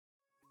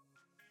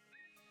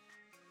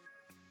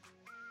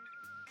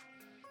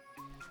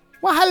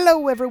Well,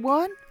 hello,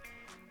 everyone.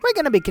 We're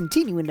going to be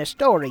continuing the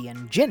story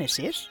in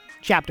Genesis,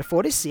 chapter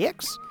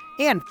 46,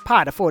 and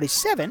part of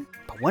 47,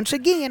 but once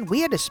again,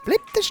 we had to split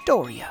the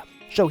story up.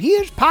 So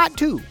here's part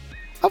 2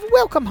 of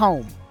Welcome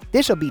Home.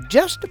 This will be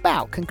just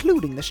about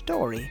concluding the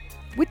story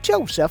with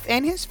Joseph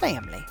and his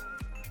family.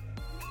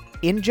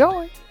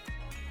 Enjoy.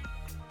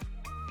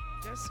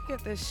 Just to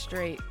get this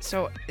straight,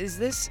 so is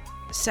this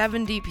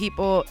 70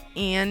 people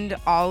and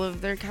all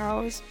of their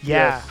cows?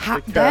 Yeah.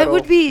 That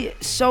would be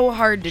so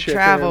hard to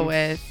travel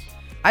chickens, with.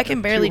 I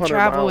can barely 200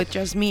 travel miles. with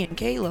just me and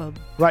Caleb.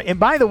 Right, and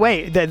by the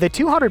way, the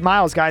 200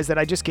 miles, guys, that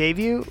I just gave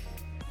you,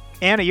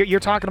 Anna, you're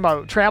talking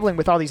about traveling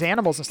with all these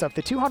animals and stuff.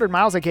 The 200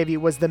 miles I gave you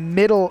was the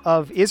middle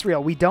of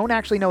Israel. We don't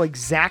actually know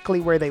exactly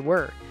where they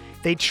were.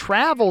 They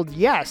traveled,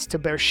 yes, to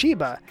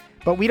Beersheba,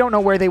 but we don't know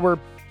where they were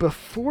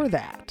before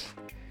that.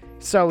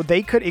 So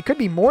it could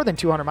be more than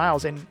 200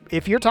 miles. And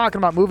if you're talking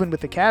about moving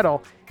with the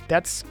cattle,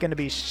 that's going to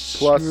be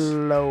Plus,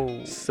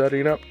 slow.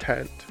 Setting up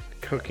tent,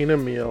 cooking a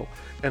meal,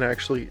 and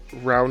actually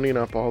rounding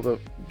up all the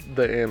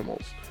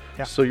animals.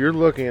 Yeah. So you're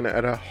looking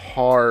at a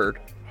hard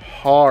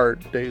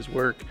day's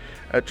work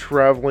at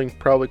traveling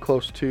probably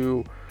close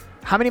to,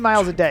 How many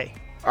miles a day?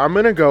 I'm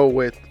going to go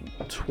with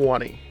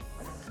 20.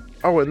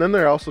 Oh, and then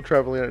they're also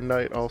traveling at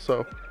night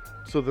also.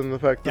 So then the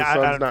fact the Yeah, I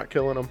sun's don't- not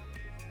killing them.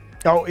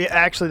 Oh, yeah,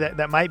 actually,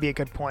 that might be a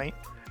good point.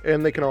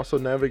 And they can also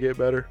navigate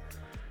better.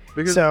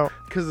 Because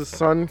the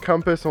sun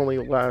compass only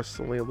lasts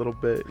only a little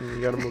bit and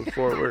you got to move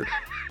forward.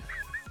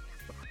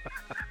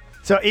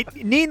 So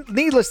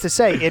needless to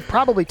say, it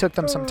probably took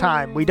them some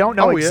time. We don't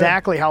know Oh, yeah.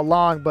 exactly how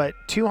long, but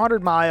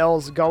 200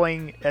 miles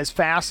going as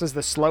fast as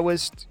the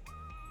slowest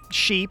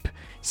sheep.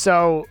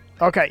 So,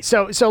 okay,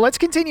 so let's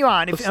continue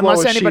on. The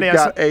Unless slowest anybody sheep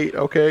else. got 8,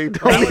 okay?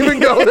 Don't even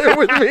go there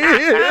with me.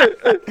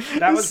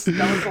 That was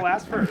the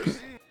last verse.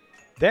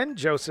 Then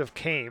Joseph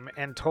came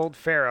and told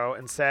Pharaoh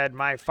and said,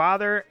 "My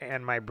father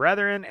and my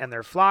brethren and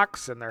their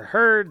flocks and their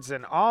herds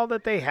and all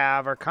that they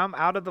have are come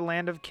out of the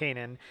land of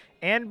Canaan,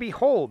 and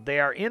behold, they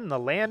are in the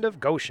land of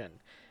Goshen."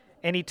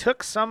 And he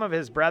took some of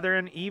his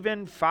brethren,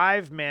 even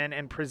 5 men,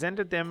 and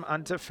presented them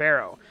unto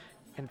Pharaoh.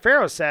 And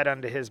Pharaoh said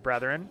unto his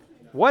brethren,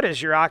 "What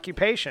is your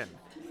occupation?"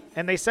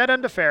 And they said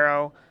unto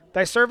Pharaoh,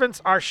 "Thy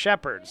servants are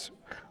shepherds,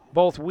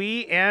 both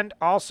we and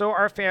also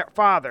our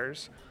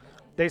fathers."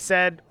 They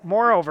said,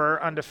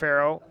 moreover, unto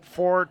Pharaoh,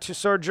 "For to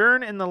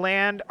sojourn in the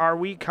land are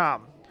we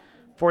come,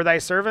 for thy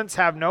servants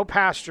have no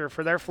pasture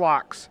for their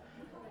flocks.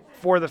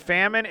 For the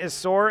famine is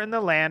sore in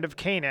the land of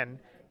Canaan.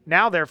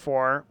 Now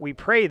therefore, we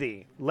pray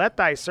thee, let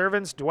thy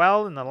servants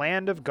dwell in the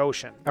land of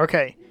Goshen."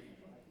 Okay,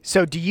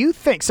 so do you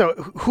think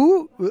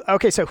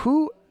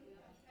who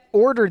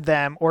ordered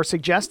them or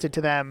suggested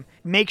to them,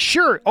 make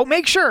sure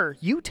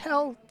you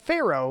tell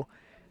Pharaoh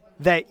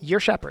that you're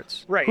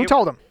shepherds? Right, Who it-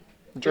 told him?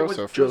 It was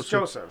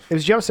Joseph. It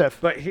was Joseph.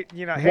 But, hey,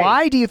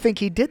 Why do you think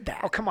he did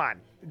that? Oh, come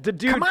on. The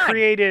dude Come on.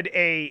 created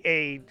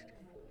a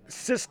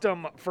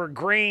system for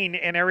grain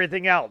and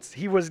everything else.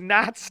 He was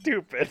not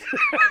stupid.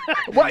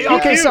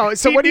 Okay, so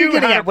He what are you knew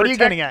getting how at? to What are you protect-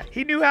 getting at?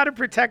 He knew how to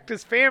protect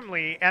his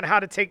family and how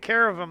to take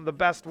care of them the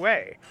best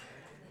way.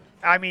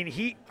 I mean,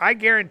 I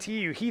guarantee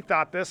you, he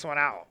thought this one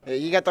out. Yeah,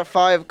 you got the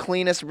 5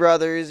 cleanest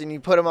brothers, and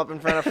you put them up in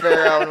front of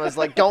Pharaoh and was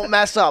like, "Don't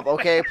mess up,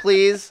 okay,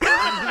 please."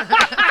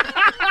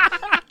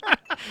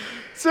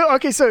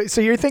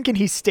 So you're thinking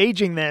he's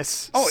staging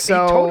this? Oh,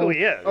 so, he totally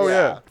is. Oh,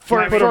 yeah.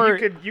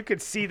 You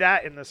could see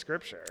that in the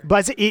scripture.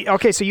 But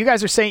okay, so you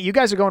guys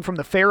are going from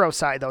the Pharaoh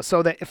side though,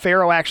 so that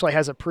Pharaoh actually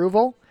has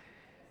approval.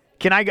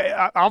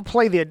 I'll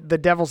play the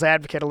devil's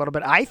advocate a little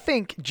bit. I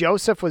think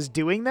Joseph was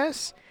doing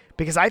this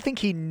because I think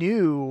he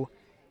knew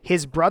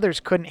his brothers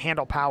couldn't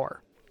handle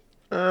power.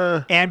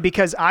 And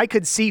because I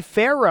could see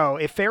Pharaoh,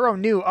 if Pharaoh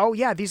knew, oh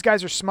yeah, these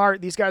guys are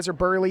smart, these guys are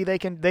burly, they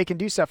can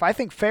do stuff. I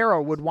think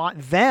Pharaoh would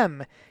want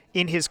them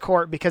in his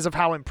court because of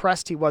how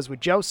impressed he was with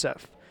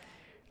Joseph.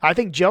 I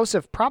think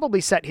Joseph probably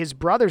set his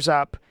brothers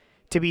up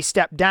to be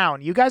stepped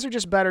down. You guys are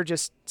just better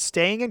just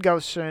staying in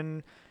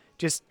Goshen.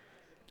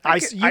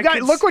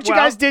 Look what you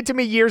guys did to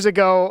me years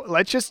ago.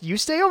 You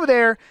stay over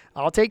there.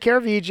 I'll take care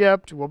of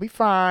Egypt. We'll be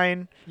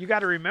fine. You got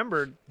to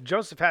remember,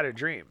 Joseph had a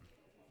dream.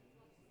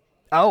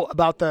 Oh,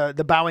 about the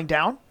bowing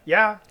down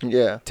Yeah.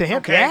 Yeah. to him?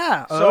 Okay.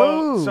 Yeah.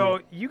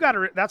 So you got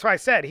to. That's why I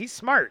said he's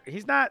smart.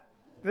 He's not.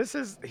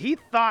 He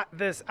thought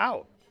this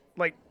out.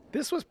 Like,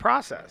 this was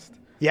processed.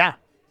 Yeah.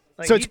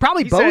 Like, So it's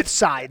probably he both said,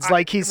 sides. I-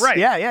 Like he's right.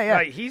 yeah.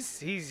 Like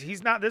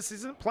he's not. This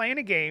isn't playing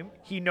a game.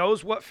 He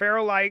knows what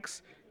Pharaoh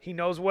likes. He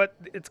knows what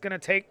it's gonna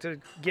take to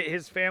get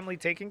his family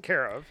taken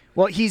care of.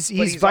 Well, he's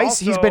he's been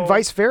also-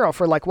 vice pharaoh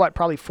for like what,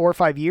 probably 4 or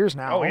 5 years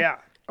now. Oh yeah.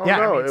 Oh, Yeah,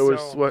 no, I mean, it was,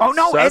 so- what, Oh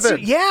no! 7?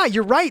 Yeah,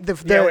 you're right.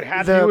 Yeah, it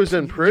had- He was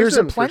in years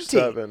prison of for plenty.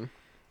 7.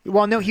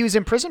 Well, no, he was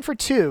in prison for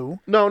 2.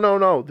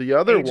 No. The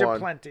other Age of one.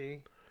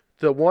 plenty.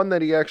 The one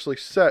that he actually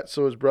set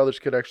so his brothers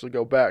could actually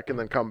go back and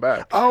then come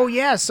back. Oh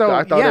yeah, so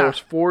I thought yeah. it was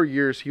 4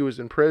 years he was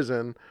in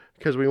prison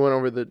because we went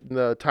over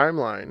the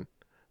timeline.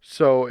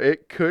 So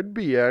it could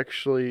be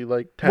actually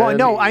like 10. Well,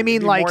 no, I mean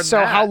be like more than so.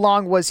 that. How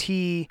long was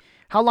he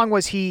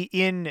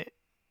in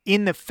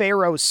in the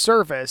Pharaoh's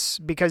service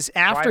because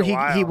after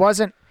Quite a he while.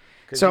 wasn't.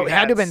 'Cause So you it had to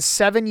have had been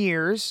 7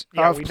 years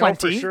Yeah, of we know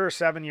plenty, for sure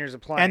 7 years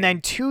of plenty. and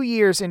then 2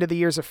 years into the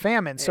years of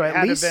famine. So it at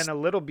had least to have been a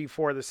little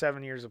before the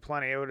 7 years of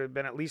plenty. It would have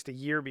been at least a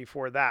year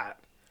before that.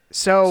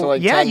 so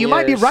like yeah, 10 you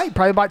might be years. right.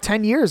 Probably about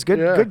 10 years. Yeah.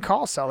 Good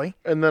call, Sully.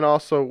 And then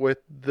also with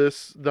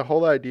this, the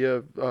whole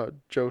idea of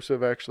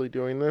Joseph actually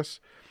doing this,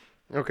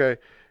 okay,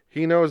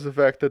 he knows the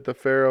fact that the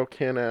Pharaoh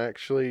can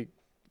actually,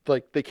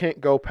 like, they can't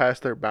go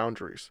past their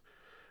boundaries.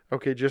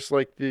 Okay, just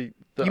like the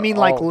You mean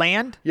like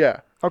land?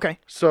 Yeah. Okay.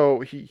 So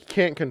he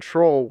can't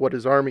control what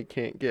his army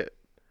can't get.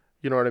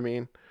 You know what I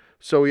mean?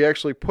 So he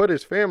actually put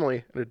his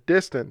family at a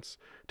distance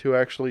to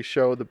actually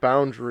show the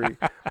boundary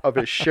of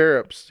his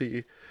sheriffs,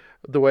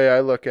 the way I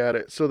look at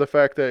it. So the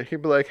fact that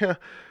he'd be like, huh,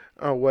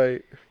 oh,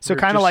 wait. So you're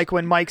kind of just- like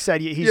when Mike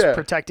said he's Yeah.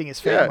 protecting his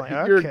family.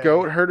 Yeah, you're Okay.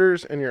 goat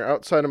herders and you're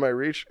outside of my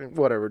reach.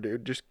 Whatever,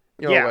 dude. Just,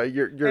 Yeah.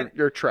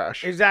 you're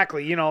trash.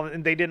 Exactly.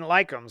 And they didn't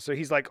like him. So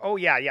he's like, oh,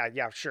 yeah,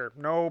 sure.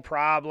 No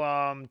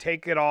problem.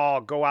 Take it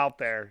all. Go out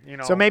there.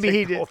 So maybe take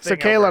he the whole did. So thing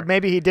Caleb, over.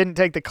 maybe he didn't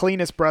take the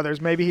cleanest brothers.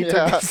 Maybe he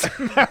Yeah. took the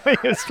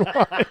smelliest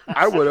one.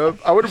 I would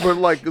have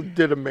been like,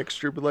 did a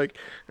mixture, but like,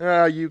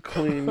 you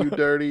clean, you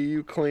dirty,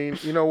 you clean.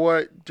 You know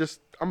what?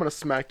 Just, I'm going to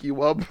smack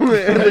you up and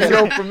then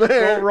go from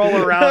there. We'll roll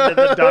around in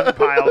the dung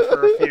pile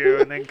for a few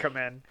and then come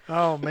in.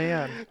 Oh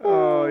man.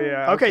 Oh,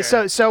 yeah. Okay,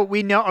 so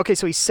we know. Okay,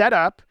 so he's set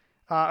up.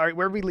 All right,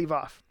 where did we leave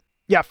off?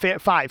 Yeah,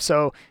 5.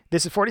 So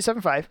this is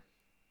 47:5.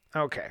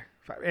 Okay.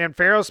 And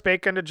Pharaoh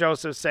spake unto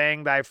Joseph,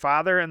 saying, Thy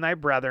father and thy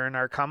brethren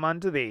are come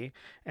unto thee,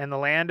 and the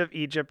land of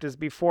Egypt is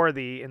before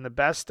thee. In the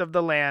best of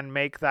the land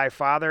make thy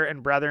father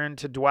and brethren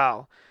to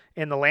dwell.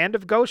 In the land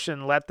of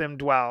Goshen let them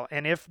dwell.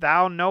 And if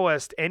thou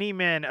knowest any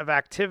men of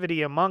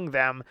activity among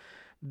them,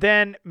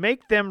 then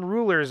make them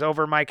rulers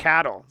over my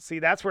cattle. See,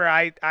 that's where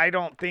I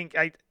don't think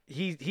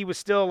he was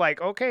still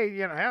like, okay,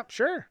 yeah,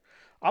 sure,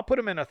 I'll put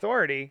him in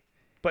authority,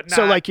 but not.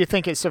 So like you're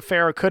thinking, so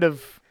Pharaoh could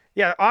have.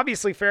 Yeah,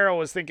 obviously Pharaoh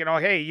was thinking, oh,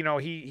 hey,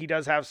 he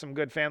does have some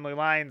good family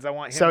lines. I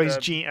want him So to. he's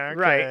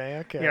right.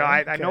 Okay.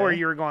 I know where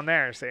you were going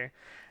there, see.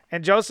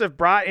 And Joseph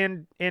brought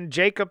in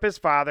Jacob his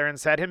father and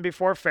set him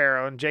before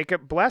Pharaoh, and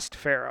Jacob blessed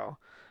Pharaoh.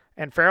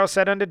 And Pharaoh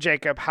said unto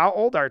Jacob, How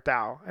old art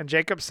thou? And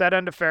Jacob said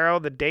unto Pharaoh,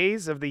 The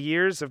days of the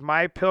years of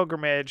my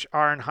pilgrimage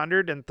are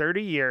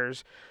 130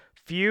 years.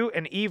 Few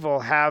and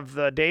evil have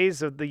the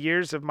days of the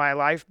years of my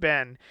life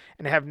been,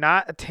 and have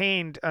not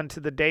attained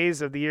unto the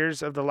days of the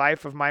years of the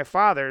life of my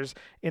fathers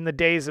in the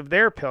days of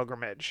their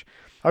pilgrimage.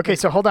 Okay,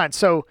 so hold on.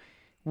 So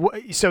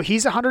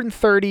he's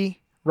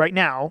 130 right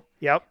now.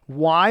 Yep.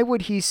 Why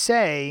would he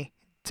say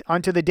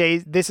unto the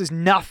days, this is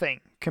nothing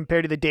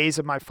compared to the days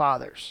of my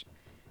fathers?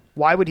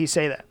 Why would he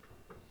say that?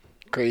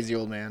 Crazy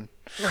old man.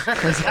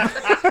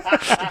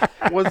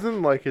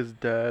 Wasn't like his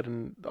dad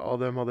and all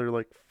them other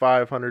like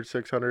 500,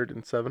 600,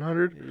 and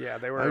 700? Yeah,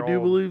 they were I old. do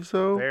believe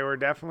so. They were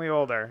definitely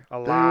older. A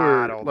They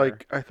lot were, older.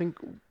 like, I think,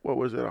 what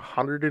was it,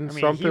 100 and I mean,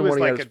 he something was when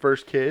he like had his a-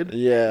 first kid?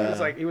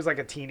 Yeah. he was like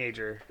a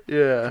teenager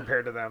Yeah.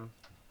 compared to them.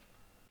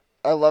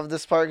 I love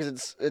this part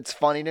because it's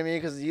funny to me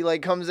because he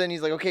like comes in,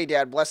 he's like, okay,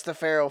 Dad, bless the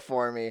Pharaoh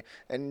for me,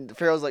 and the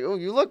Pharaoh's like, oh,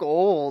 you look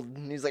old,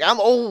 and he's like,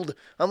 I'm old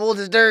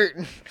as dirt.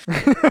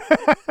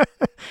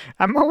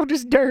 I'm old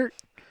as dirt.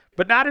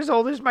 But not as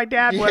old as my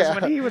dad was Yeah.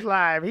 when he was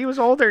alive. He was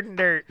older than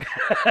dirt.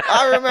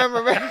 I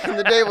remember back in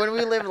the day when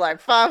we lived like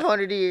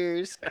 500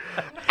 years.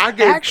 I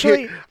gave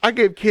Actually- I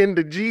gave kin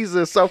to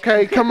Jesus.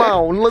 Okay, come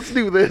on, let's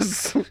do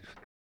this.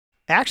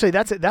 Actually,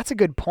 that's a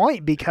good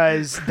point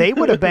because they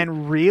would have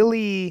been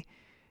really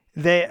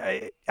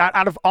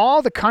out of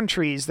all the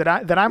countries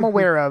that I'm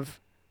aware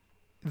of,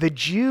 the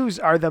Jews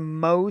are the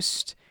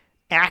most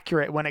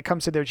accurate when it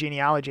comes to their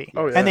genealogy,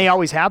 Oh, yeah. and they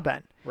always have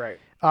been. Right.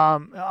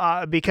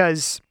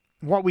 Because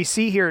what we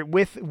see here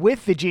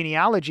with the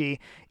genealogy,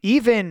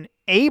 even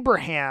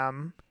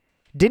Abraham,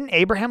 didn't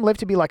Abraham live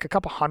to be like a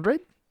couple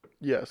hundred?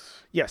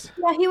 Yes. Yes.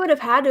 Yeah, he would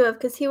have had to have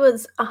because he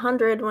was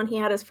 100 when he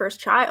had his first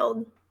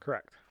child.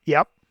 Correct.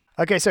 Yep.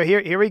 Okay, so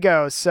here we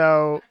go.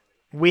 So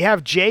we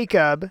have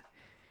Jacob.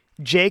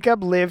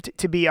 Jacob lived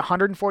to be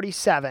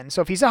 147.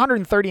 So if he's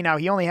 130 now,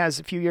 he only has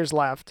a few years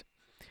left.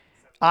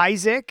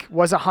 Isaac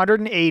was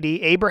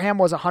 180. Abraham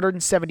was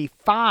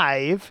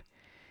 175.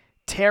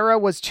 Terah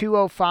was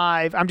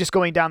 205. I'm just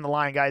going down the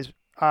line, guys.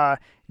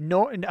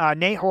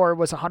 Nahor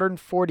was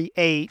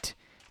 148.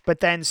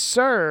 But then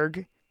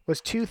Serg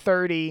was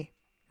 230.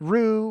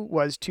 Ru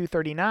was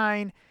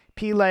 239.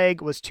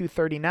 Peleg was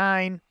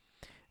 239.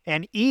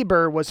 And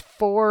Eber was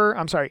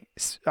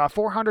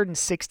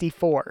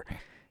 464.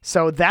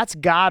 So that's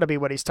got to be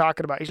what he's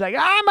talking about. He's like,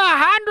 I'm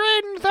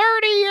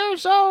 130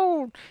 years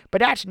old,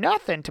 but that's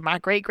nothing to my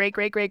great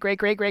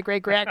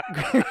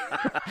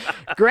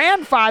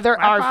grandfather.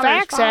 Our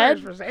fact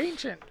said, was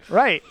ancient.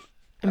 right.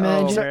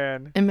 Imagine, Oh,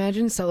 man.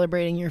 imagine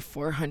celebrating your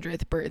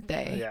 400th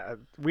birthday. Yeah,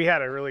 we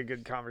had a really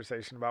good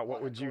conversation about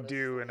what would you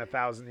do in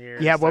 1,000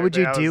 years. Yeah, what would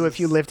you That do was if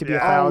you lived to be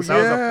yeah, 1,000?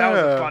 That was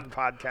a Yeah. fun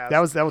podcast.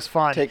 That was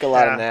fun. Take a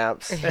lot Yeah. of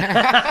naps.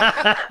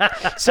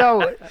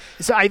 So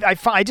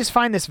I just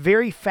find this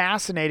very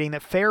fascinating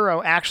that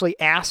Pharaoh actually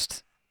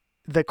asked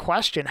the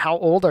question, how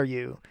old are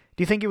you?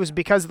 Do you think it was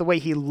because of the way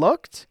he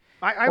looked?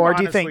 I Or honestly,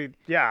 do you think-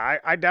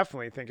 I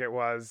definitely think it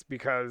was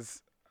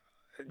because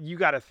you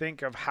got to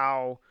think of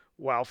how,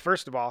 well,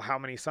 first of all, how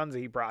many sons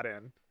he brought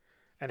in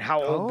and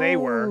how old they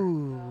were.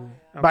 Oh.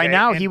 By Okay,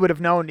 now, and he would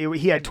have known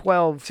he had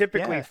 12.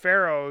 Typically, yeah.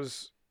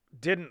 pharaohs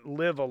didn't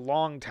live a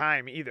long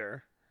time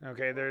either.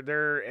 Okay,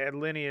 their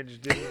lineage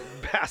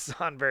didn't pass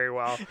on very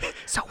well.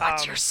 So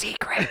what's your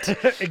secret?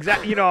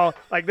 Exactly.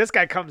 Like this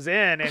guy comes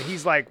in and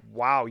he's like,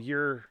 "Wow,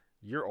 you're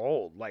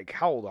old. Like,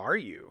 how old are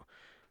you?"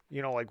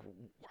 Like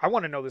I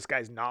want to know this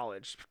guy's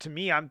knowledge. To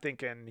me, I'm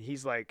thinking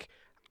he's like,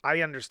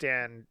 I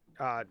understand.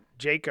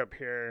 Jacob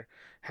here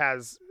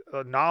has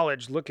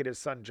knowledge. Look at his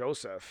son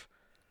Joseph.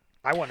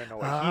 I want to know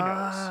what he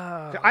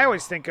knows. I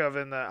always think of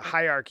in the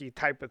hierarchy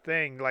type of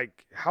thing,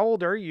 like how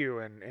old are you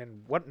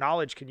and what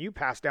knowledge can you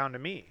pass down to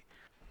me?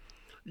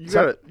 You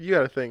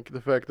gotta think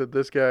the fact that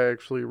this guy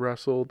actually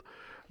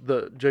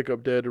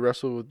Jacob did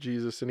wrestle with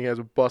Jesus, and he has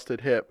a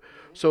busted hip.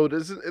 So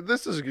this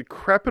is a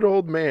decrepit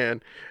old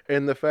man,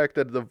 and the fact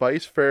that the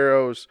vice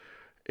pharaohs,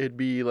 it'd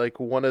be like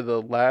one of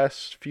the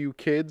last few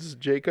kids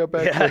Jacob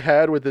actually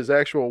had with his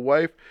actual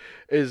wife,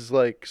 is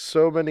like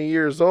so many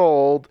years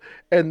old,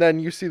 and then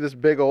you see this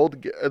big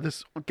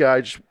this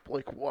guy just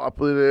like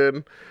wobbling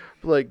in.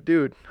 Like,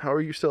 dude, how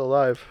are you still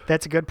alive?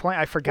 That's a good point.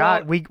 I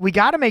forgot. We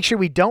got to make sure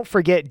we don't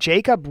forget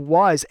Jacob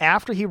was,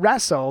 after he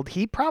wrestled,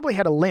 he probably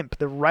had a limp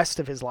the rest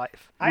of his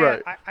life.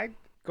 Right. I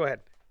go ahead.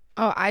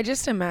 Oh, I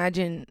just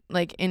imagine,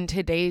 like, in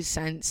today's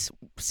sense,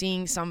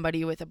 seeing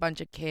somebody with a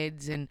bunch of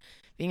kids and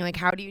being like,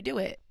 how do you do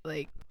it?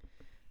 Like,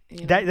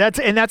 That's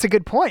a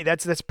good point.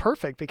 That's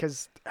perfect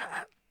because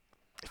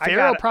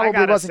Pharaoh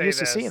probably wasn't used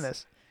to seeing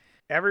this.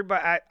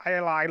 Everybody,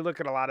 I look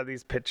at a lot of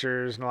these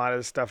pictures and a lot of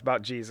this stuff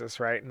about Jesus,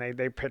 right? And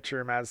they picture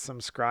him as some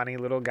scrawny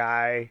little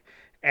guy,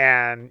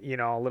 and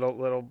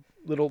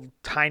little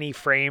tiny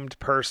framed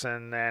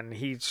person, and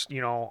he's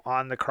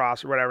on the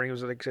cross or whatever. He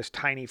was like just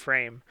tiny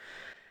frame.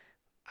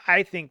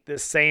 I think the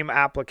same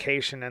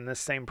application and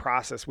this same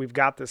process. We've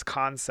got this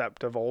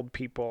concept of old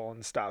people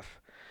and stuff.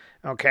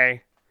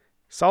 Okay,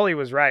 Sully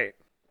was right.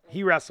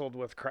 He wrestled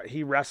with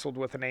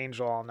an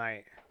angel all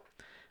night.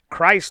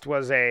 Christ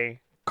was a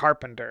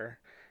carpenter.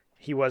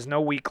 He was no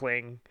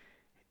weakling,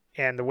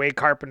 and the way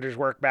carpenters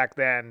work back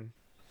then,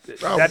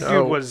 dude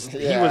was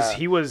he's built.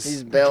 he was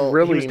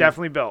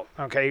definitely built.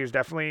 Okay, he was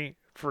definitely,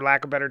 for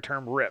lack of a better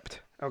term,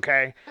 ripped.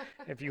 Okay,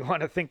 if you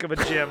want to think of a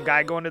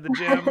guy going to the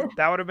gym,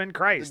 that would have been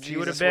Christ. He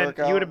would have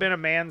been a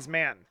man's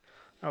man.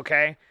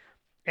 Okay,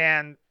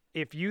 and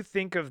if you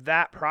think of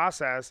that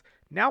process,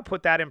 now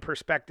put that in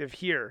perspective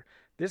here.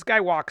 This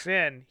guy walks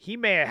in. He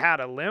may have had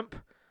a limp,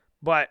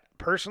 but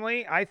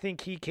personally, I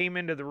think he came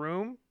into the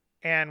room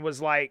and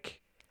was like,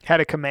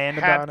 had a command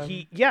about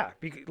him.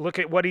 Look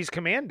at what he's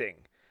commanding.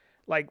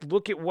 Like,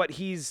 look at what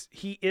he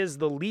is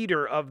the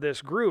leader of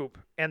this group,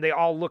 and they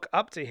all look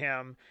up to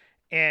him.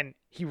 And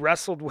he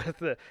wrestled with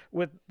the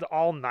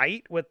all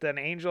night with an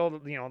angel,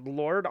 the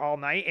Lord all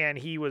night, and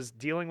he was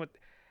dealing with.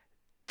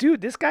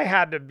 Dude, this guy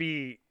had to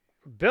be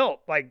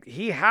built. Like,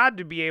 he had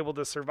to be able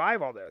to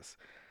survive all this.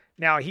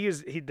 Now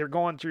they're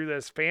going through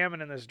this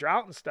famine and this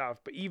drought and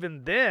stuff, but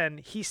even then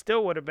he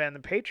still would have been the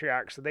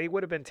patriarch, so they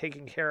would have been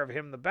taking care of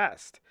him the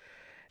best.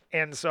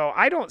 And so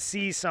I don't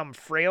see some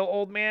frail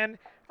old man.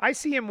 I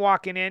see him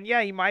walking in.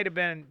 Yeah, he might have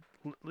been,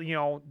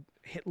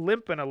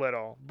 limping a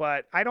little,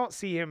 but I don't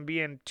see him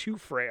being too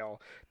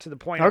frail to the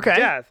point of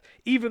death,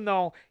 even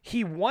though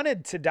he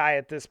wanted to die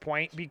at this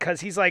point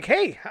because he's like,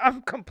 hey,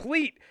 I'm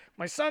complete.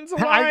 My son's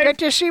alive. I get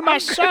to see my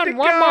son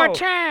one more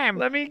time.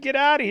 Let me get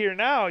out of here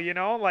now.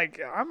 Like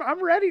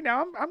I'm ready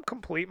now. I'm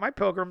complete. My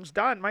pilgrim's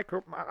done.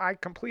 I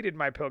completed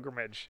my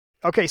pilgrimage.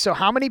 Okay, so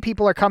how many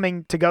people are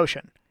coming to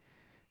Goshen?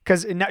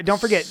 Because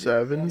don't forget,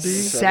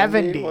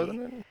 70.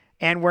 Wasn't it?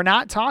 And we're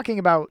not talking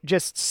about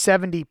just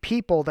 70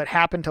 people that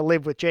happen to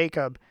live with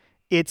Jacob.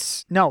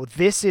 This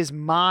is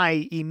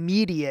my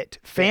immediate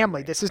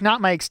family. This is not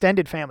my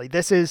extended family.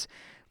 This is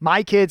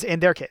my kids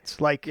and their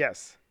kids. Like,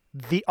 yes.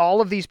 All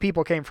of these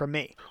people came from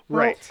me.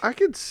 Well, I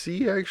could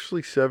see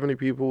actually 70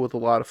 people with a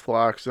lot of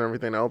flocks and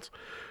everything else,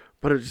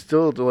 but it's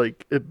still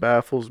it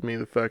baffles me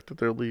the fact that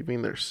they're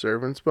leaving their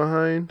servants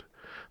behind.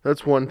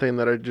 That's one thing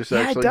that I just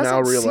actually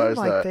now realize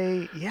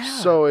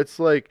So it's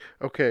like,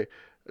 okay,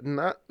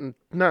 not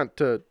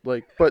to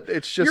but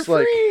it's just you're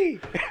like free.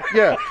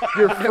 Yeah,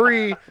 you're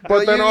free,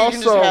 but then you also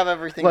can just have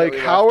everything that we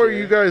how left are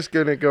here. you guys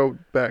gonna go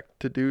back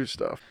to do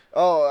stuff?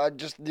 Oh,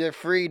 they're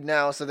freed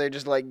now, so they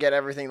just get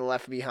everything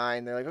left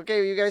behind. They're like,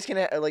 okay, you guys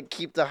can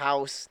keep the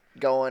house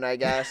going, I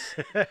guess.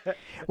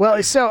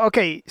 Well,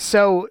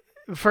 so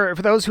for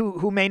those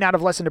who may not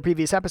have listened to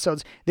previous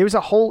episodes, there was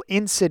a whole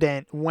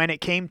incident when it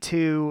came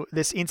to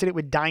this incident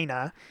with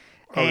Dinah.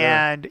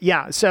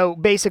 So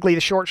basically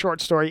the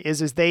short story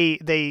is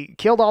they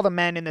killed all the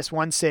men in this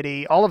one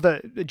city, all of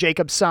the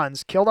Jacob's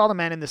sons killed all the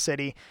men in the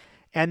city,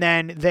 and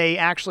then they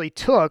actually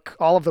took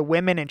all of the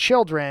women and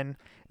children,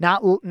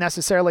 not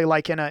necessarily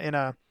like in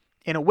a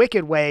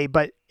wicked way,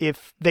 but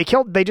if they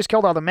just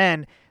killed all the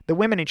men, the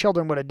women and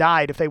children would have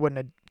died if they wouldn't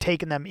have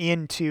taken them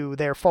into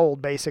their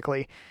fold,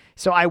 basically.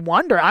 So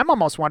I'm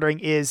almost wondering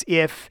is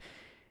if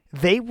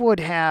they would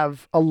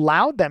have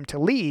allowed them to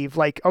leave,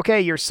 like, okay,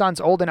 your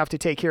son's old enough to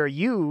take care of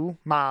you,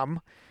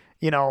 Mom,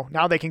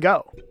 now they can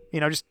go.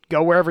 Just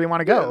go wherever you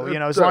want to go.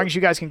 Yeah, As long as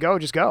you guys can go,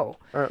 just go.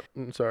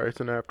 I'm sorry,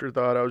 it's an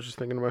afterthought. I was just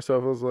thinking to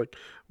myself, I was like,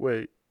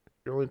 wait,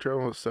 you're only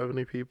traveling with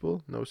 70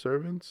 people, no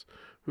servants?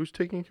 Who's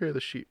taking care of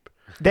the sheep?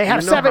 They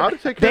have how to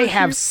take care They of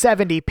have sheep?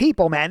 70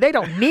 people, man. They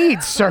don't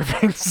need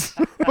servants.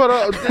 But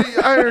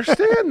I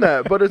understand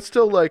that. But it's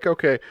still like,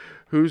 okay,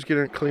 who's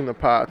going to clean the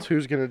pots?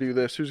 Who's going to do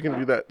this? Who's going to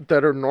do that?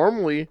 That are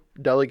normally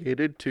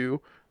delegated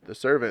to the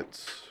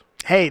servants.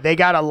 Hey, they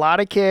got a lot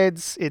of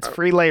kids. It's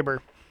free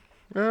labor.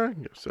 I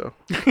guess so.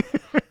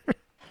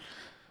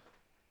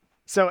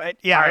 So All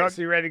right,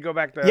 so you ready to go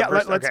back to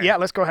verse?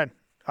 let's go ahead.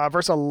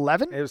 Verse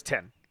 11. It was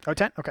 10. Oh,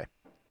 10. Okay.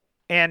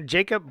 And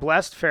Jacob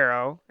blessed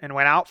Pharaoh and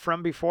went out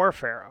from before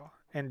Pharaoh.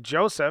 And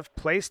Joseph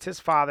placed his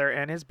father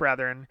and his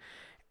brethren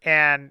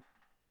and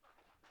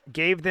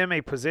gave them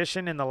a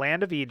position in the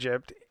land of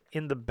Egypt,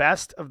 in the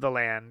best of the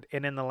land,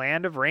 and in the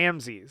land of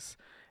Ramses,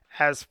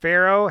 as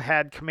Pharaoh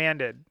had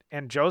commanded.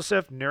 And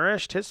Joseph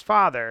nourished his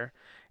father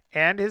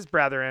and his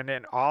brethren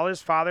and all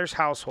his father's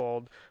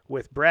household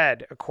with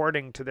bread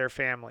according to their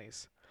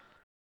families.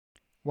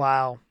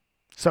 Wow.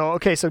 So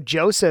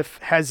Joseph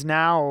has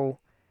now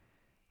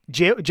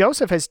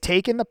Joseph has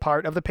taken the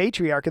part of the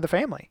patriarch of the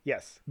family,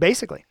 Yes.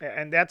 basically.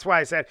 And that's why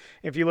I said,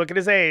 if you look at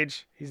his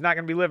age, he's not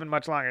going to be living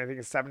much longer. I think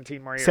it's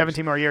 17 more years.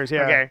 17 more years,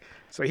 yeah. Okay.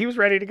 So he was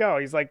ready to go.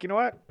 He's like, you know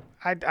what?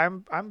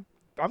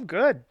 I'm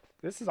good.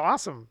 This is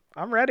awesome.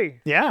 I'm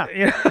ready.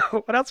 Yeah.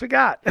 What else we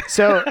got?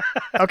 So,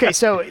 okay,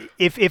 so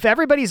if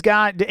everybody's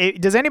got,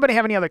 does anybody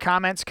have any other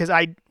comments? Because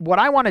what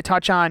I want to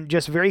touch on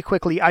just very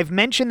quickly, I've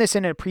mentioned this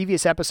in a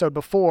previous episode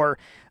before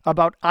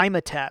about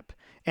Imhotep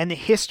and the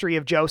history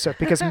of Joseph,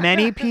 because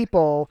many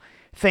people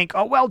think,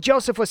 oh, well,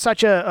 Joseph was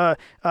such an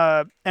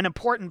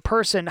important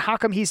person. How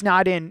come he's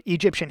not in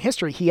Egyptian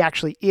history? He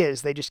actually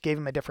is. They just gave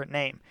him a different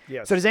name.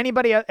 Yes. So does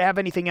anybody have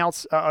anything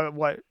else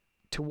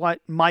to what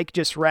Mike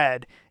just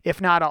read? If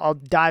not, I'll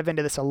dive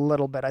into this a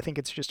little bit. I think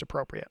it's just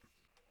appropriate.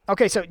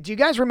 Okay, so do you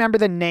guys remember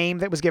the name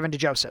that was given to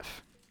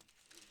Joseph?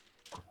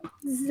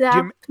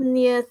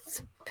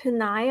 Zaphnath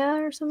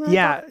Paneah or something like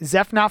Yeah,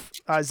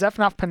 Zephnath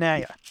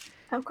Paneah. that?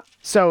 Okay.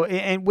 So,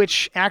 and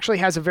which actually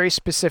has a very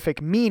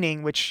specific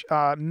meaning, which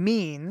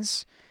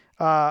means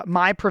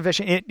my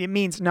provision. It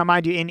means, now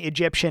mind you, in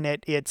Egyptian,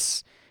 it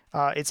was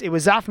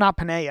Zaphnath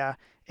Paneah,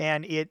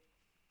 and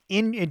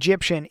in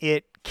Egyptian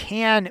it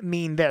can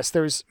mean this.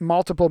 There's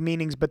multiple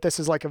meanings, but this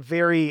is like a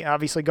very,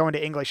 obviously going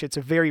to English, it's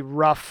a very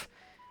rough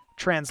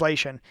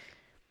translation.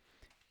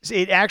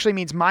 It actually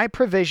means my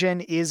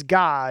provision is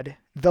God,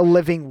 the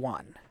living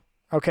one.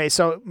 Okay,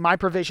 so my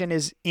provision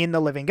is in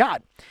the living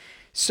God.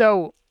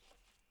 So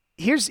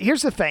here's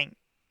the thing.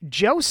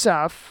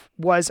 Joseph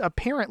was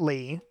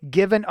apparently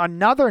given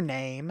another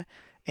name,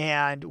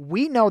 and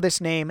we know this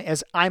name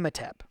as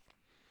Imhotep.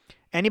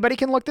 Anybody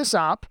can look this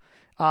up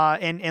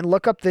and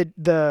look up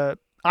the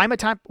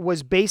Imhotep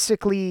was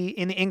basically,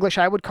 in the English,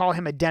 I would call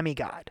him a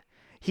demigod.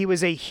 He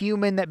was a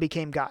human that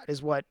became God,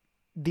 is what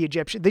the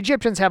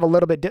Egyptians have a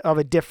little bit of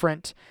a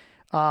different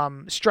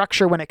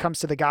structure when it comes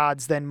to the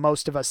gods than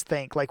most of us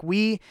think. Like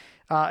we,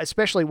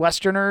 especially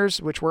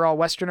Westerners, which we're all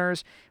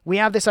Westerners, we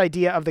have this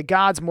idea of the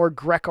gods more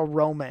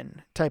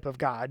Greco-Roman type of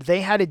god.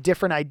 They had a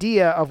different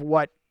idea of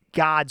what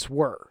gods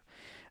were.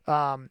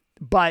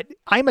 But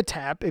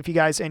Imhotep, you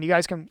guys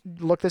can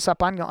look this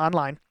up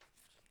online.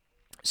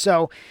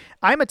 So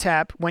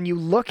Imhotep, when you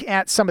look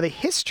at some of the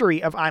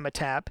history of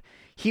Imhotep,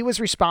 he was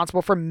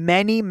responsible for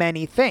many,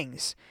 many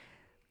things.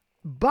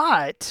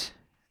 But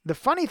the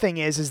funny thing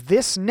is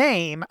this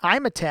name,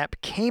 Imhotep,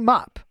 came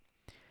up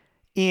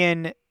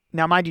in,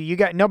 now mind you,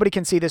 nobody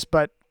can see this,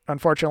 but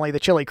unfortunately the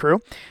Chili crew.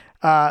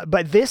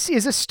 But this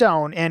is a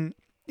stone, and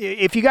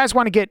if you guys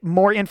want to get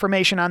more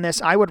information on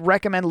this, I would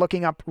recommend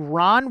looking up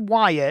Ron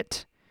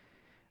Wyatt,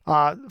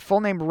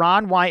 full name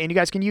Ron Wyatt, and you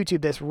guys can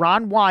YouTube this,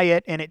 Ron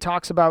Wyatt, and it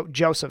talks about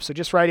Joseph. So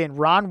just write in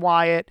Ron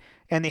Wyatt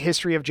and the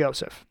history of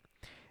Joseph.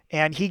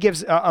 And he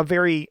gives a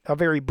very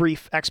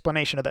brief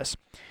explanation of this.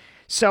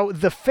 So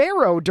the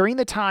Pharaoh during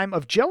the time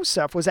of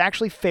Joseph was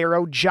actually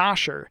Pharaoh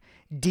Djoser,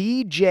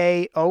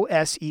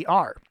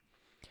 Djoser.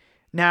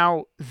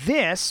 Now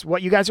this,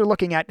 what you guys are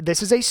looking at,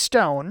 this is a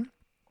stone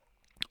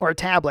or a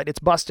tablet. It's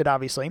busted,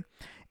 obviously.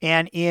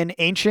 And in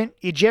ancient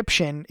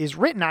Egyptian is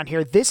written on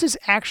here, this is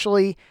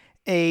actually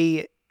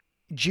a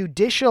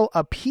judicial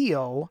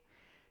appeal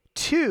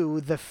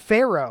to the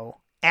Pharaoh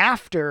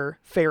after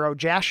Pharaoh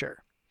Djoser.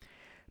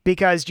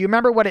 Because do you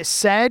remember what it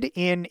said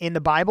in the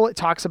Bible? It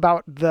talks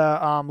about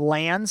the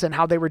lands and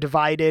how they were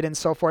divided and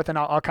so forth, and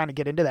I'll kind of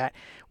get into that.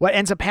 What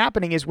ends up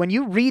happening is when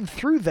you read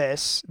through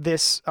this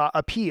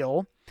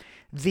appeal,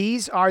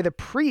 these are the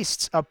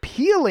priests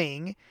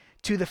appealing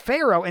to the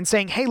Pharaoh and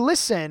saying, hey,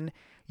 listen,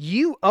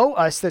 you owe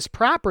us this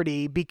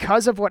property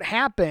because of what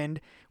happened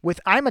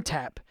with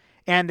Imhotep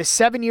and the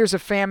 7 years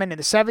of famine and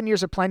the 7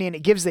 years of plenty, and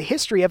it gives the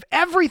history of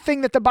everything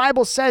that the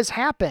Bible says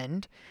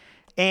happened.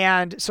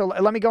 And so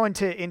let me go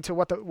into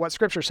what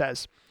Scripture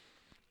says.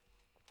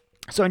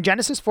 So in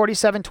Genesis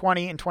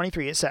 47:20 and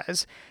 23, it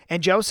says,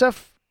 "And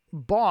Joseph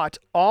bought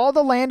all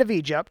the land of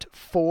Egypt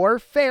for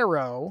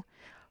Pharaoh,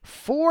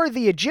 for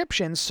the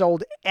Egyptians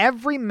sold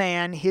every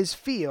man his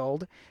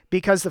field,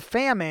 because the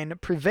famine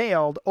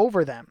prevailed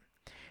over them.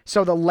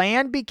 So the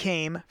land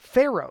became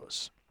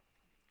Pharaoh's."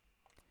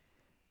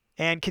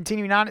 And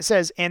continuing on, it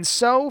says, "And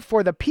so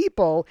for the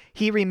people,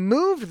 he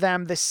removed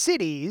them the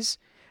cities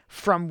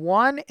from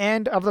one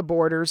end of the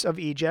borders of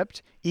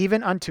Egypt,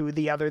 even unto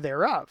the other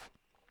thereof.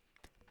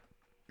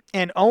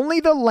 And only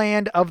the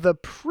land of the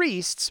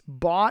priests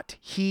bought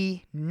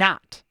he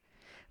not.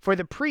 For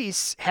the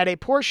priests had a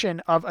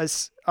portion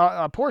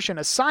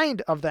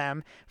assigned of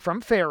them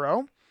from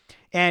Pharaoh,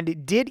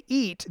 and did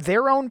eat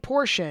their own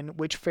portion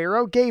which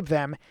Pharaoh gave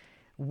them,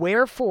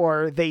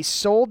 wherefore they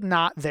sold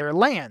not their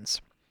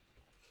lands.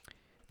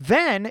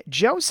 Then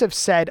Joseph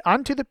said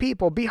unto the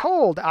people,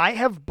 Behold, I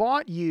have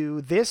bought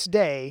you this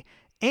day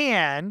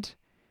and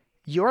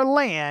your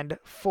land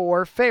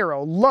for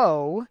Pharaoh.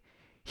 Lo,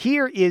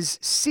 here is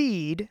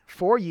seed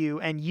for you,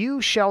 and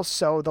you shall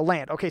sow the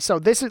land." Okay, so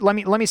this is let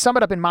me sum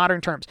it up in modern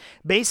terms.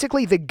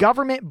 Basically, the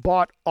government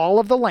bought all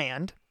of the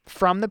land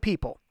from the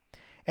people,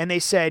 and they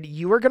said,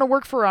 "You are going to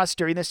work for us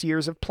during this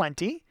years of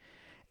plenty,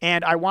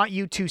 and I want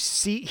you to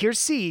here's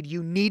seed.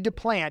 You need to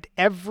plant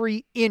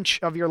every inch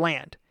of your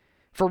land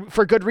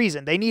for good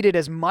reason. They needed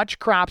as much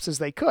crops as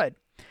they could,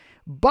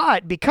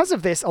 but because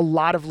of this, a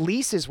lot of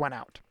leases went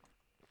out."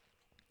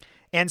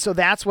 And so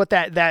that's what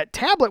that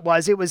tablet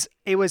was. It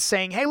was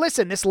saying, hey,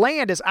 listen, this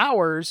land is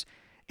ours.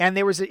 And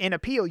there was an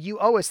appeal. You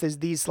owe us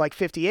these like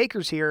 50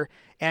 acres here.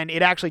 And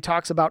it actually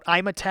talks about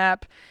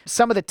Imhotep.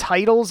 Some of the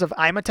titles of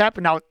Imhotep.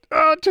 Now,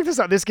 check this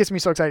out. This gets me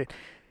so excited.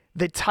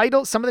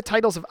 Some of the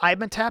titles of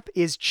Imhotep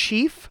is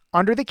chief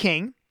under the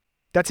king.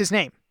 That's his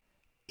name.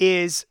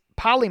 Is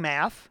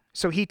polymath.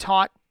 So he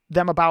taught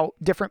them about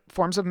different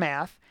forms of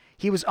math.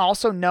 He was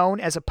also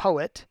known as a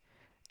poet,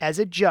 as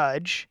a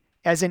judge,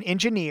 as an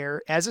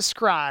engineer, as a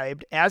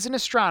scribe, as an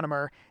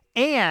astronomer,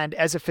 and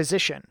as a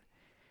physician.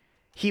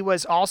 He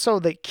was also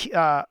the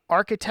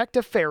architect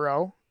of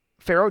Pharaoh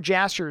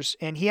Jasher's,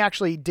 and he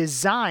actually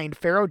designed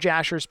Pharaoh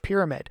Jasher's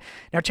pyramid.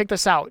 Now check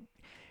this out.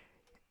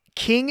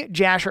 King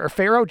Jasher, or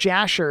Pharaoh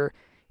Jasher,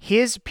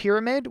 his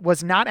pyramid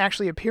was not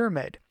actually a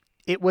pyramid.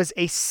 It was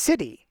a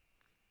city.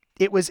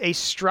 It was a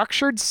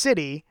structured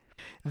city.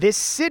 This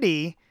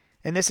city,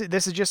 and this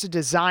is just a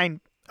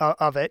design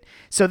of it.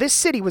 So this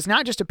city was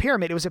not just a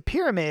pyramid. It was a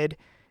pyramid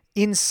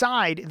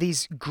inside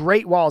these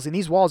great walls, and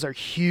these walls are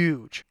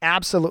huge,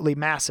 absolutely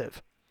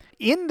massive.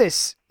 In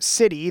this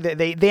city,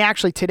 they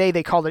actually today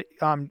they call it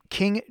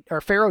King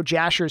or Pharaoh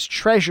Jasher's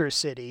treasure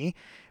city,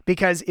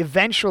 because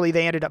eventually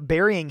they ended up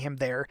burying him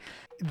there.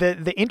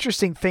 The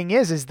interesting thing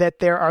is that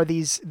there are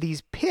these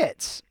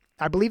pits.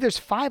 I believe there's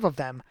 5 of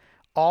them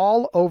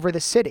all over the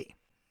city.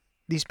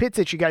 These pits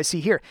that you guys see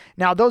here.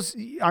 Now, those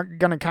are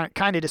going to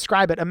kind of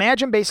describe it.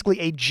 Imagine basically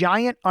a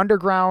giant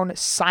underground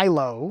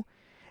silo,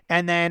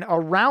 and then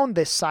around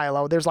this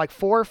silo, there's like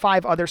 4 or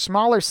 5 other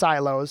smaller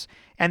silos,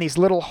 and these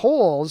little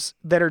holes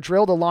that are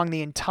drilled along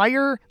the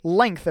entire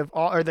length of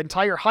all, or the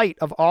entire height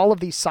of all of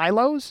these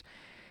silos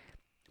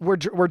were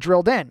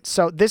drilled in.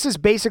 So this is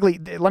basically,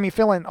 let me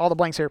fill in all the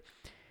blanks here.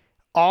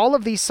 All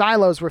of these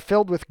silos were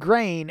filled with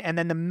grain, and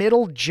then the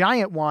middle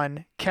giant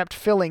one kept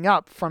filling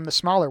up from the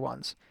smaller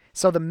ones.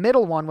 So the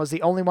middle one was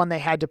the only one they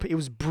had to put. It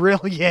was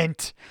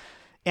brilliant,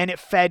 and it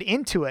fed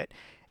into it.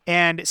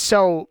 And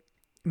so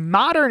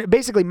modern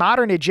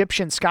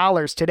Egyptian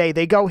scholars today,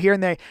 they go here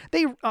and they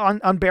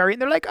unbury it,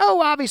 and they're like,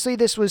 oh, obviously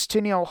this was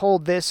to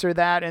hold this or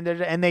that,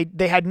 and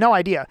they had no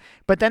idea.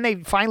 But then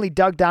they finally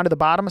dug down to the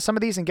bottom of some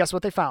of these, and guess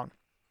what they found?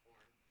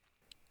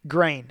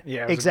 Grain.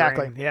 Yeah,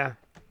 exactly. Grain. Yeah.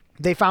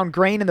 They found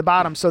grain in the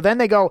bottom. So then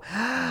they go,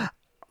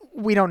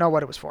 we don't know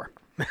what it was for.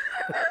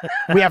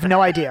 We have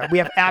no idea. We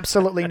have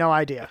absolutely no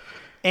idea.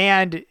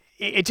 And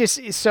it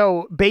just,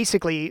 so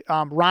basically,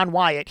 Ron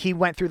Wyatt, he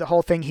went through the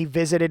whole thing. He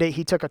visited it.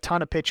 He took a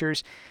ton of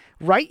pictures.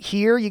 Right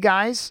here, you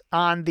guys,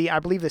 on I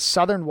believe the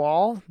southern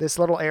wall, this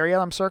little area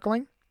I'm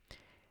circling,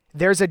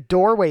 there's a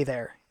doorway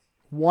there.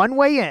 One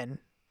way in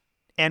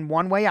and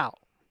one way out.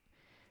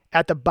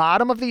 At the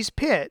bottom of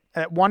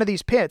one of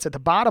these pits, at the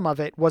bottom of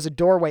it was a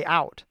doorway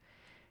out.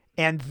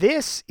 And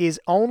this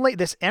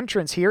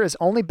entrance here is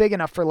only big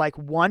enough for like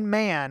 1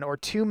 man or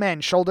 2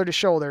 men shoulder to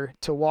shoulder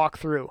to walk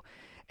through.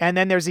 And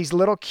then there's these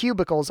little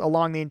cubicles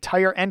along the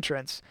entire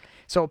entrance.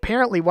 So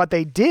apparently what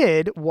they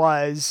did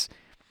was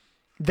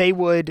they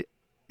would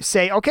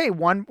say, okay,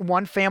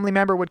 one family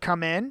member would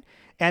come in,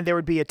 and there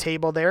would be a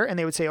table there, and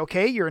they would say,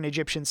 okay, you're an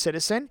Egyptian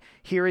citizen.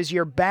 Here is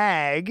your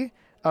bag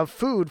of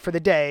food for the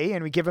day.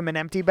 And we give them an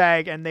empty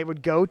bag, and they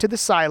would go to the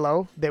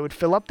silo. They would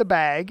fill up the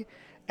bag,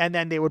 and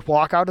then they would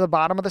walk out of the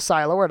bottom of the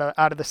silo, or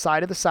out of the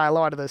side of the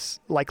silo, out of this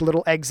like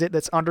little exit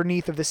that's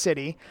underneath of the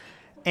city,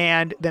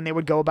 and then they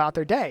would go about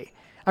their day.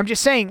 I'm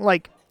just saying,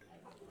 like,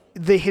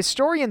 the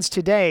historians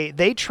today,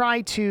 they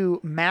try to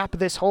map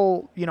this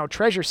whole,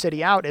 treasure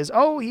city out as,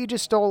 oh, he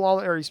just stole all,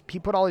 or he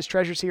put all his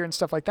treasures here and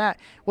stuff like that.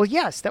 Well,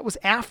 yes, that was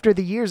after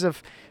the years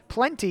of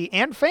plenty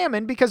and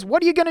famine, because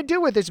what are you going to do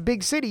with this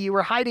big city you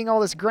were hiding all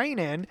this grain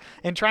in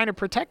and trying to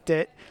protect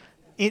it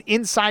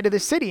inside of the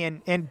city?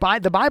 And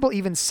the Bible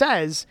even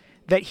says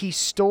that he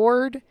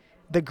stored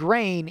the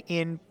grain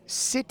in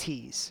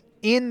cities,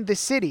 in the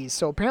cities.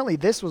 So apparently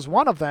this was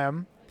one of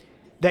them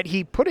that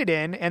he put it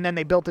in, and then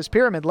they built this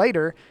pyramid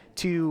later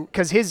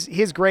because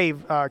his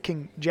grave,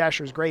 King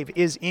Jasher's grave,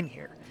 is in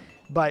here.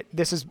 But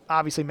this is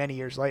obviously many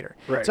years later.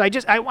 Right. So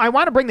I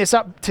want to bring this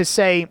up to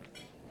say,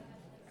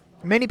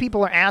 many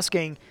people are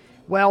asking,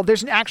 well,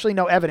 there's actually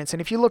no evidence. And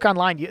if you look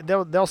online,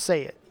 they'll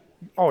say it.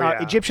 Oh, yeah.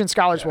 Egyptian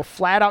scholars will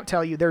flat out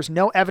tell you there's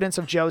no evidence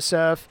of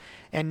Joseph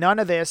and none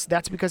of this.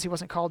 That's because he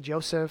wasn't called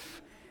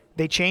Joseph.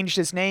 They changed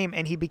his name,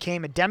 and he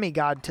became a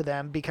demigod to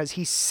them because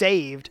he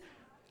saved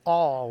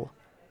all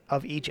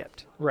of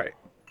Egypt. Right.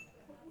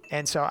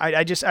 And so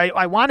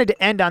I wanted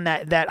to end on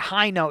that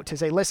high note to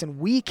say, listen,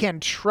 we can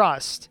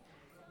trust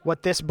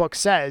what this book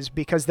says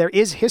because there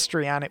is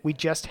history on it. We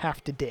just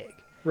have to dig.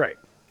 Right.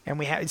 And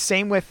we have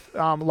same with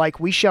like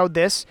we showed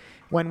this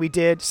when we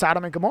did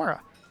Sodom and Gomorrah.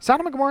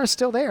 Sodom and Gomorrah is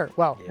still there.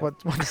 Well,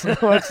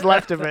 what's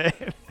left of it?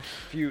 A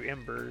few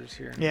embers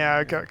here. Yeah,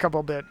 a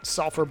couple bit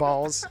sulfur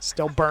balls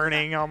still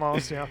burning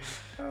almost.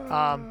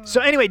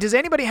 So anyway, does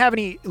anybody have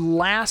any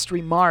last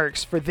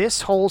remarks for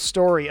this whole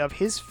story of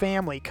his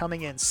family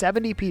coming in,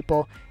 70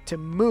 people, to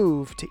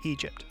move to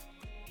Egypt?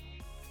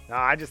 No,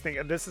 I just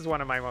think this is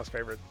one of my most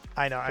favorite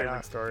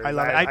stories. I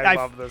love it. I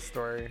love this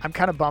story. I'm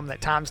kind of bummed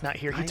that Tom's not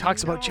here. He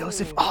talks about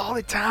Joseph all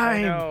the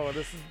time. I know.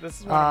 This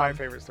is one of my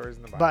favorite stories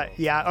in the Bible. But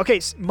yeah, okay,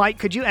 Mike,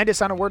 could you end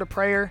us on a word of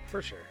prayer?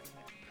 For sure.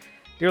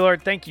 Dear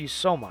Lord, thank you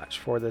so much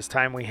for this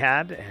time we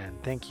had,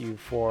 and thank you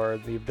for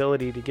the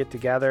ability to get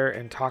together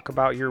and talk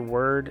about your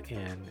word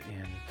and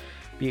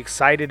be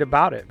excited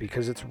about it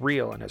because it's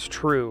real and it's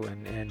true,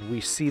 and we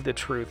see the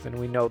truth and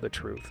we know the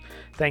truth.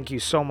 Thank you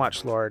so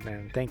much, Lord,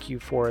 and thank you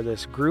for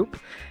this group,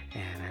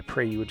 and I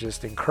pray you would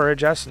just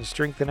encourage us and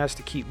strengthen us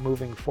to keep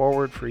moving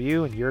forward for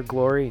you and your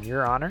glory and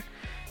your honor.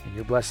 In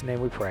your blessed name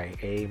we pray.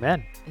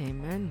 Amen.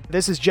 Amen.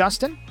 This is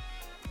Justin.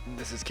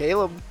 This is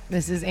Caleb.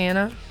 This is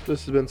Anna.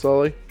 This has been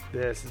Sully.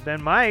 This has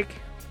been Mike.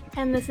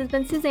 And this has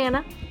been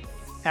Susanna.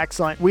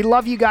 Excellent. We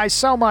love you guys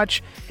so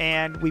much,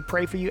 and we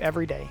pray for you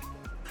every day.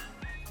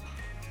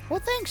 Well,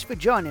 thanks for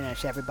joining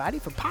us, everybody,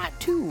 for part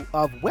 2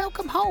 of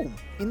Welcome Home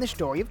in the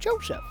story of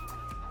Joseph.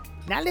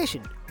 Now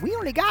listen, we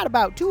only got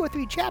about 2 or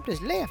 3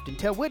 chapters left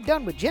until we're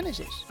done with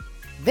Genesis.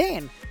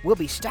 Then we'll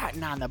be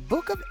starting on the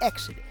book of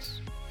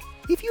Exodus.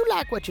 If you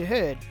like what you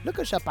heard, look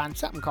us up on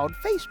something called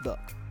Facebook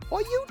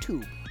or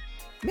YouTube.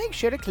 Make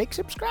sure to click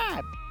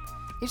subscribe.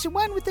 It's the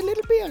one with the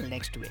little bell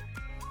next to it.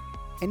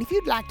 And if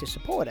you'd like to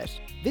support us,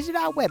 visit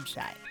our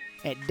website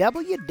at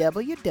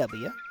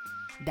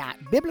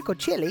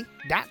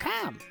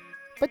www.biblicalchili.com.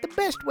 But the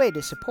best way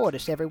to support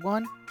us,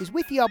 everyone, is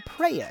with your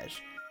prayers.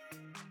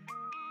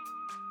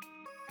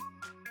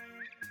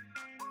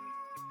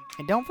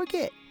 And don't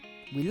forget,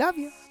 we love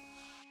you.